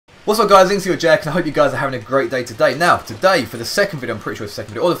What's up guys, Linkzy or Jack, and I hope you guys are having a great day today. Now, today, for the second video, I'm pretty sure it's the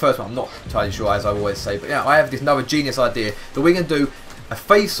second video, or the first one, I'm not entirely sure as I always say, but yeah, I have this another genius idea that we're going to do a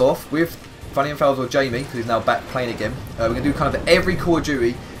face-off with Funny and Fowls or Jamie, because he's now back playing again. We're going to do kind of every Call of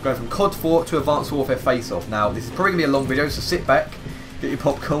Duty, going from COD 4 to Advanced Warfare face-off. Now, this is probably going to be a long video, so sit back, get your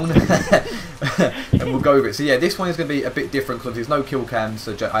popcorn, and we'll go over it. So yeah, this one is going to be a bit different because there's no kill cams,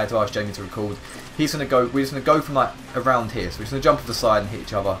 so I had to ask Jamie to record. He's going to go, we're just going to go from like around here, so we're just going to jump off the side and hit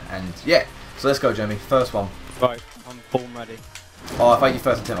each other, and yeah. So let's go, Jamie. First one. Right, I'm born ready. Oh, if I get your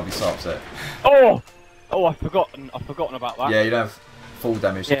first attempt, I'll be so upset. Oh! Oh, I've forgotten about that. Yeah, you don't have full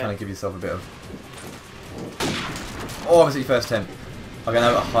damage to kind of give yourself a bit of... Oh, I missed your first attempt. Okay, now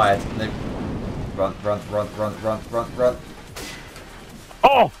I've got to hide. And then... Run.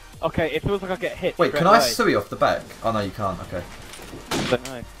 Oh! Okay, it feels like I get hit. Wait, can I sui off the back? Oh, no, you can't. Okay. I don't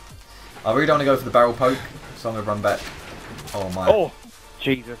know. I really don't want to go for the barrel poke, so I'm going to run back. Oh, my. Oh!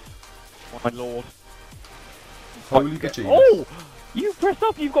 Jesus. My lord. Holy Jesus. Oh! You press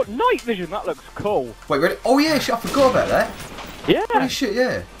up, you've got night vision, that looks cool. Wait, ready? Oh yeah, shit, I forgot about that. Yeah. Holy shit,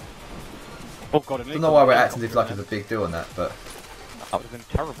 yeah. Oh god, I don't know why we're acting as if like it's a big deal on that, but... That would have been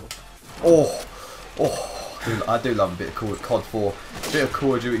terrible. Oh! I do love a bit of COD 4. A bit of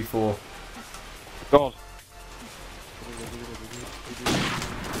Call of Duty 4. God.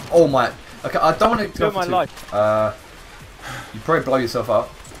 Oh my... Okay, I don't want to go my for life. You probably blow yourself up.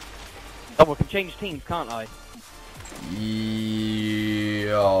 Oh, I can change teams, can't I?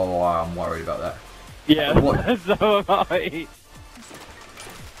 Yeah, oh, I'm worried about that. Yeah, so am I.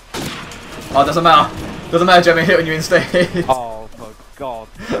 Oh, it doesn't matter. Doesn't matter, Jamie, hit on you instead. Oh, for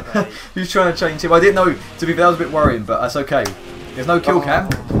God's sake. He was trying to change him. I didn't know. To be fair, that was a bit worrying, but that's okay. There's no kill cam.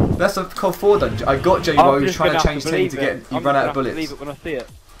 That's a COD 4 dungeon. I got Jamie while he was trying to change team to get... He ran out of bullets. Believe it when I see it.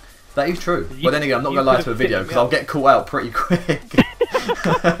 That is true. But then again, I'm not going to lie to a video because I'll get caught out pretty quick.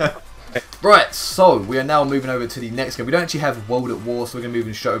 Right, so we are now moving over to the next game. We don't actually have World at War, so we're going to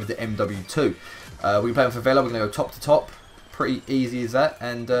move straight over to MW2. We're playing for Vela. We're going to go top to top. Pretty easy as that.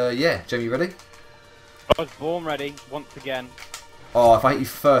 And yeah, Jamie, you ready? I was born ready, once again. Oh, if I hit you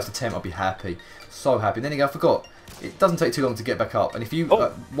first attempt, I'll be happy. So happy. And then again, I forgot. It doesn't take too long to get back up. And if you...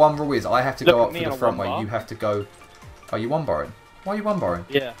 one rule is, I have to go up for the front way. You have to go... Oh, you one-barring? Why are you one-barring?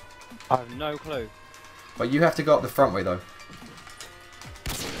 Yeah. I have no clue. But you have to go up the front way, though.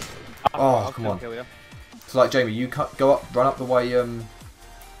 Oh, come on. So, like, Jamie, you go up, run up the way, you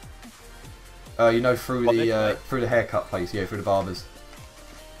know, through the haircut place, yeah, through the barbers.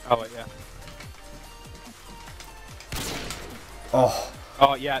 Oh, yeah. Oh.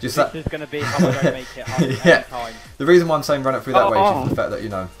 Oh, yeah, this is going to be how I don't make it yeah. time. The reason why I'm saying run it through that way is just the fact that, you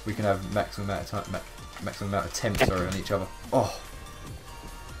know, we can have maximum amount of time, maximum amount of attempts on each other. Oh.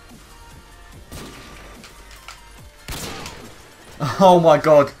 Oh my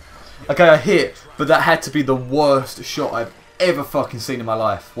god. Okay, I hit, but that had to be the worst shot I've ever fucking seen in my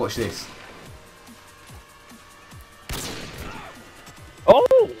life. Watch this.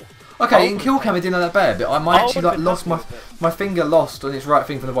 Oh! Okay, in kill cam it didn't look that bad, but I might actually like lost my finger lost on its right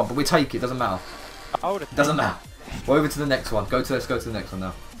thing from the one, but we take it, doesn't matter. Doesn't matter. We're over to the next one. Let's go to the next one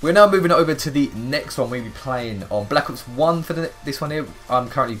now. We're now moving over to the next one. We'll be playing on Black Ops 1 for this one here. I'm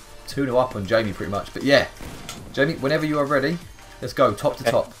currently 2-0 up on Jamie pretty much, but yeah. Jamie, whenever you are ready, let's go, top to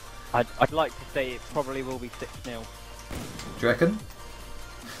top. I'd like to say it probably will be 6-0. Do you reckon?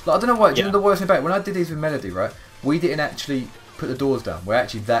 Like, I don't know why. Do you know the worst thing about it? When I did these with Melody, right? We didn't actually put the doors down. We're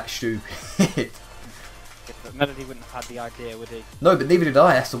actually that stupid. Yeah, but Melody wouldn't have had the idea, would he? No, but neither did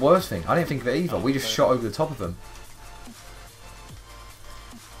I. That's the worst thing. I didn't think of it either. We just shot over the top of them.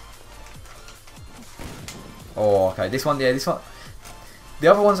 Oh, okay. This one, yeah, this one. The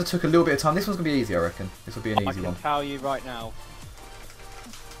other ones that took a little bit of time. This one's gonna be easy, I reckon. This will be an easy one. I can tell you right now.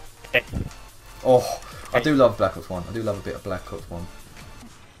 Oh, I do love Black Ops 1. I do love a bit of Black Ops 1.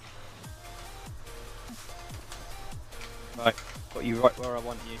 Right, got you right where I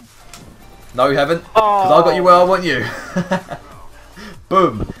want you. No, you haven't. Because I got you where I want you.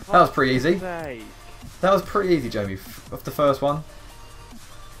 Boom. That was pretty easy. That was pretty easy, Jamie. Off the first one.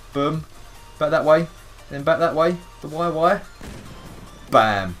 Boom. Back that way. Then back that way. The wire.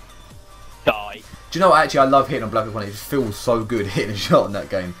 Bam. Die. Do you know what, actually I love hitting on Black Ops 1, it just feels so good hitting a shot in that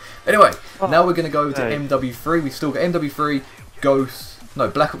game. Anyway, now we're going to go to MW3, we've still got MW3, Ghost, no,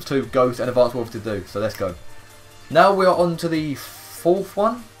 Black Ops 2, Ghost and Advanced Warfare to do, so let's go. Now we are on to the fourth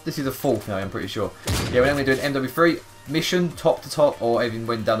one, this is the fourth now I'm pretty sure. Yeah, we're now going to do an MW3, mission, top to top, or even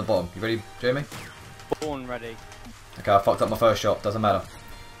win down the bottom. You ready, Jamie? Born ready. Okay, I fucked up my first shot, doesn't matter.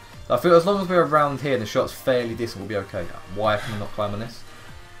 I feel as long as we're around here and the shot's fairly distant, we'll be okay. Why can I not climb on this?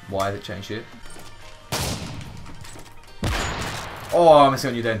 Why has it changed shit? Oh, I'm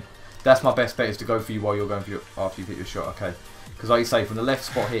missing on you then. That's my best bet, is to go for you while you're going for your... after you hit your shot, okay. Because like you say, from the left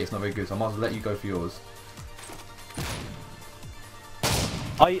spot here, it's not very good, so I might as well let you go for yours.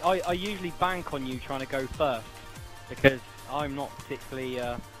 I usually bank on you trying to go first, because I'm not particularly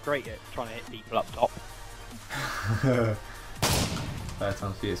great at trying to hit people up top. Bad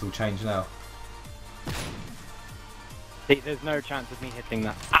time for you, it's all changed now. See, there's no chance of me hitting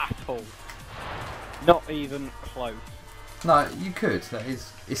that at all. Not even close. No, you could. That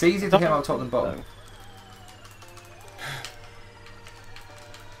is. It's easier to hit up top than bottom.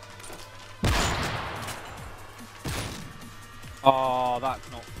 Oh,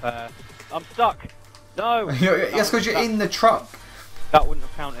 that's not fair. I'm stuck. No. Yes, because you're in the truck. That wouldn't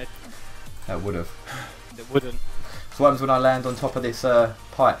have counted. That would have. It wouldn't. So what happens when I land on top of this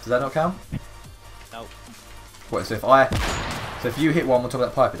pipe? Does that not count? No. What? So if you hit one on top of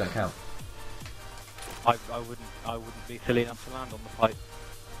that pipe, it don't count. I wouldn't be silly enough to land on the pipe.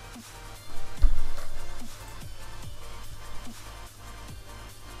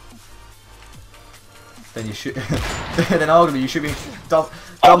 Then you should. Then arguably you should be dumb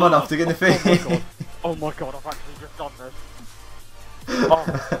enough to get in the thing. Oh my god! I've actually just done this. Oh.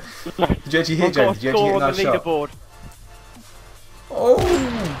 Did you actually hit, James? Did you actually hit a nice shot? Leaderboard.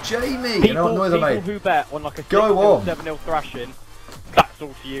 Oh, Jamie! You know what noise I made? People who bet on like a 7-0 thrashing, that's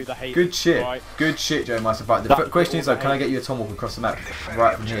all to you, the haters. Good shit. Right? Good shit, Joe Meister. Right, the question is though, can I get you a tomahawk across the map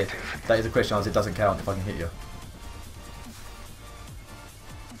right from here? That is the question. It doesn't count if I can hit you.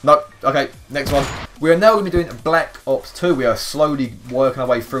 No. Okay, next one. We are now going to be doing Black Ops 2. We are slowly working our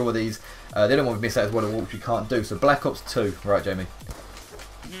way through all these. They don't want to miss out as well, which we can't do. So Black Ops 2. Right, Jamie.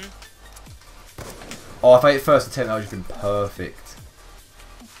 Oh, if I hit first attempt, that would have been perfect.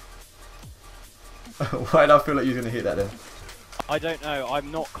 Why did I feel like you were going to hit that then? I don't know.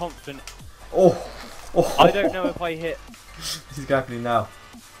 I'm not confident. Oh. I don't know if I hit. This is happening now.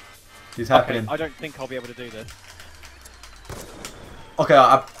 This is happening. I don't think I'll be able to do this. Okay,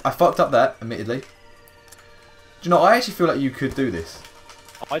 I fucked up that, admittedly. Do you know, I actually feel like you could do this.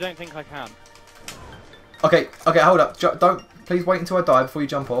 I don't think I can. Okay, hold up. Don't, please wait until I die before you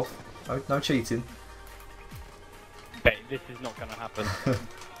jump off. No cheating. Okay, this is not going to happen.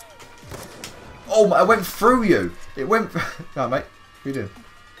 Oh, I went through you. It went... No, mate. What are you doing?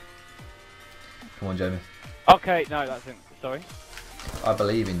 Come on, Jamie. Okay, no, that's it. Sorry. I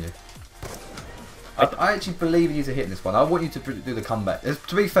believe in you. I actually believe in you to hit this one. I want you to do the comeback.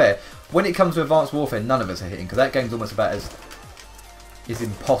 To be fair, when it comes to Advanced Warfare, none of us are hitting, because that game's almost about as... It's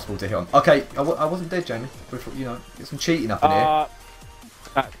impossible to hit on. Okay, I wasn't dead, Jamie. You know, get some cheating up in here.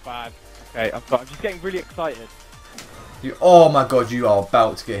 That's bad. Okay, I'm just getting really excited. Oh my god, you are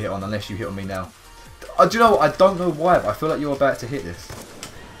about to get hit on unless you hit on me now. Do you know what? I don't know why, but I feel like you're about to hit this.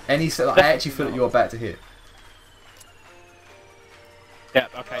 I actually feel like you're about to hit. Yeah,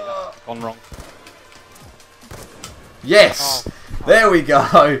 okay, that's gone wrong. Yes! Oh. There we go!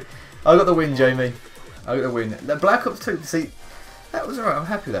 I got the win, Jamie. I got the win. The Black Ops 2, see, that was alright. I'm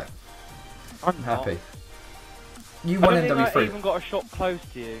happy with that. I'm happy. You won MW3. I even got a shot close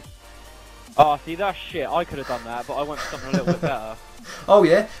to you. Oh, see, that's shit. I could have done that, but I went for something a little bit better. Oh,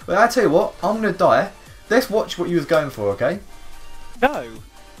 yeah? Well, I tell you what, I'm going to die. Let's watch what you was going for, okay? No.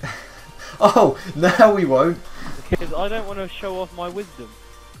 Oh, now we won't. Because I don't want to show off my wisdom.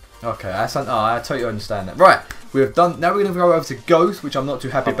 Okay, I totally understand that. Right, we have done. Now we're going to go over to Ghost, which I'm not too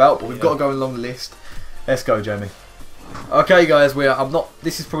happy about, but we've got to go along the list. Let's go, Jamie. Okay, guys,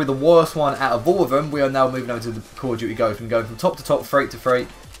 this is probably the worst one out of all of them. We are now moving over to the Call of Duty Ghost. We're going from top to top, freight to freight.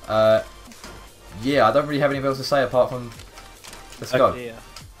 Yeah, I don't really have anything else to say apart from let's go. Dear.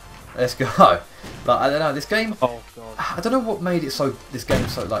 Let's go. Like, I don't know, this game. Oh god. I don't know what made it so. This game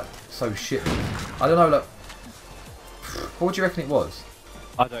so shit. I don't know. Like, what would you reckon it was?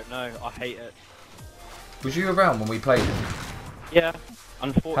 I don't know. I hate it. Was you around when we played it? Yeah.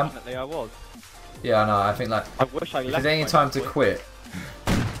 Unfortunately, I was. Yeah, I know. I think like. I wish I left. If there's any time to quit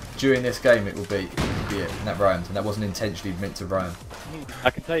during this game, it will be it, and that rhymed, and that wasn't intentionally meant to rhyme. I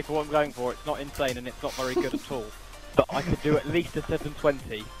can tell you for what I'm going for, it's not insane and it's not very good at all. But I could do at least a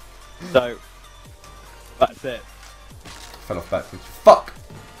 720. So that's it. Fell off backwards. Fuck!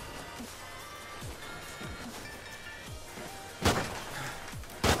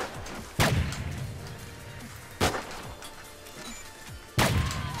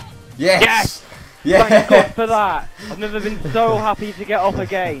 Yes! Yes! Thank God for that! I've never been so happy to get off a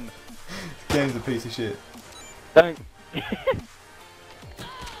game. This game's a piece of shit. Don't.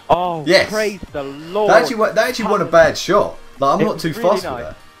 Oh, yes! Praise the Lord! That actually wasn't a bad shot. Like, I'm not too fussed with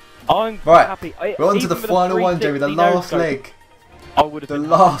that. I'm right, happy. we're on to the final one, Jerry, the last leg. I would have the been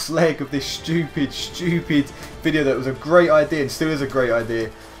last leg of this stupid video that was a great idea and still is a great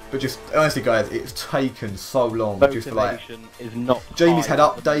idea. But just honestly, guys, it's taken so long. Just for like, is not Jamie's had high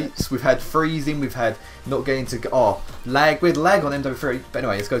at the minute. updates. We've had freezing. We've had not getting to lag. We had lag on MW3. But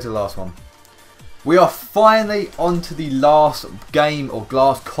anyway, let's go to the last one. We are finally on to the last game or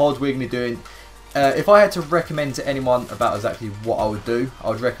last COD we're going to be doing. If I had to recommend to anyone about exactly what I would do, I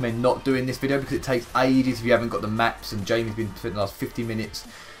would recommend not doing this video because it takes ages if you haven't got the maps, and Jamie's been spending the last 50 minutes.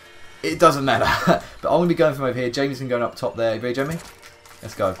 It doesn't matter. But I'm going to be going from over here. Jamie's going to go up top there. You ready, Jamie?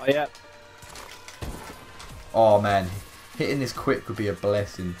 Let's go. Oh, yeah. Oh, man. Hitting this quick would be a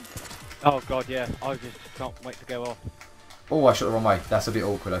blessing. Oh, God, yeah. I just can't wait to go off. Oh, I shot the wrong way. That's a bit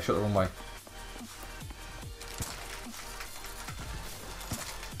awkward. I shot the wrong way.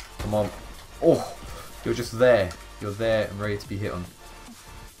 Come on. Oh, you're just there. You're there and ready to be hit on.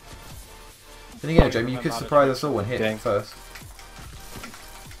 Then again, Jamie, you could surprise us all and hit first.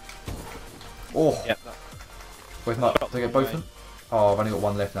 Oh. Yep. Where's my... Did I get both of them? Oh, I've only got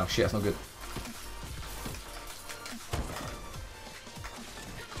one left now. Shit, that's not good.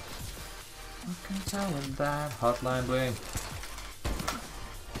 I can tell when that hotline bling.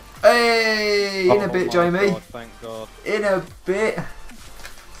 Hey! In a bit, Jamie. God, thank God. In a bit.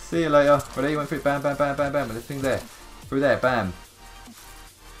 See you later. Ready? Went through. Bam, bam, bam, bam, bam. With this thing there. Through there. Bam.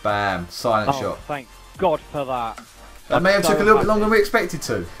 Bam. Silent shot. Thank God for that. That may have took a little bit longer than we expected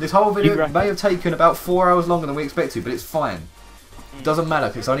to. This whole video may have taken about 4 hours longer than we expected, but it's fine. It doesn't matter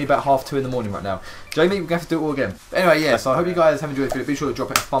because it's only about 1:30 in the morning right now. Jamie, we're going to have to do it all again. But anyway, yeah, so I hope you guys have enjoyed this video. Be sure to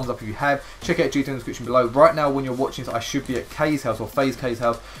drop it a thumbs up if you have. Check out GT in the description below. Right now, when you're watching this, I should be at Kay's house or FaZe Kay's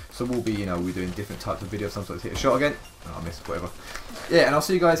house. So we'll be, we're doing different types of videos. Some sort of hit a shot again. Oh, I missed, whatever. Yeah, and I'll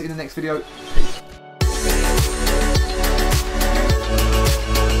see you guys in the next video. Peace.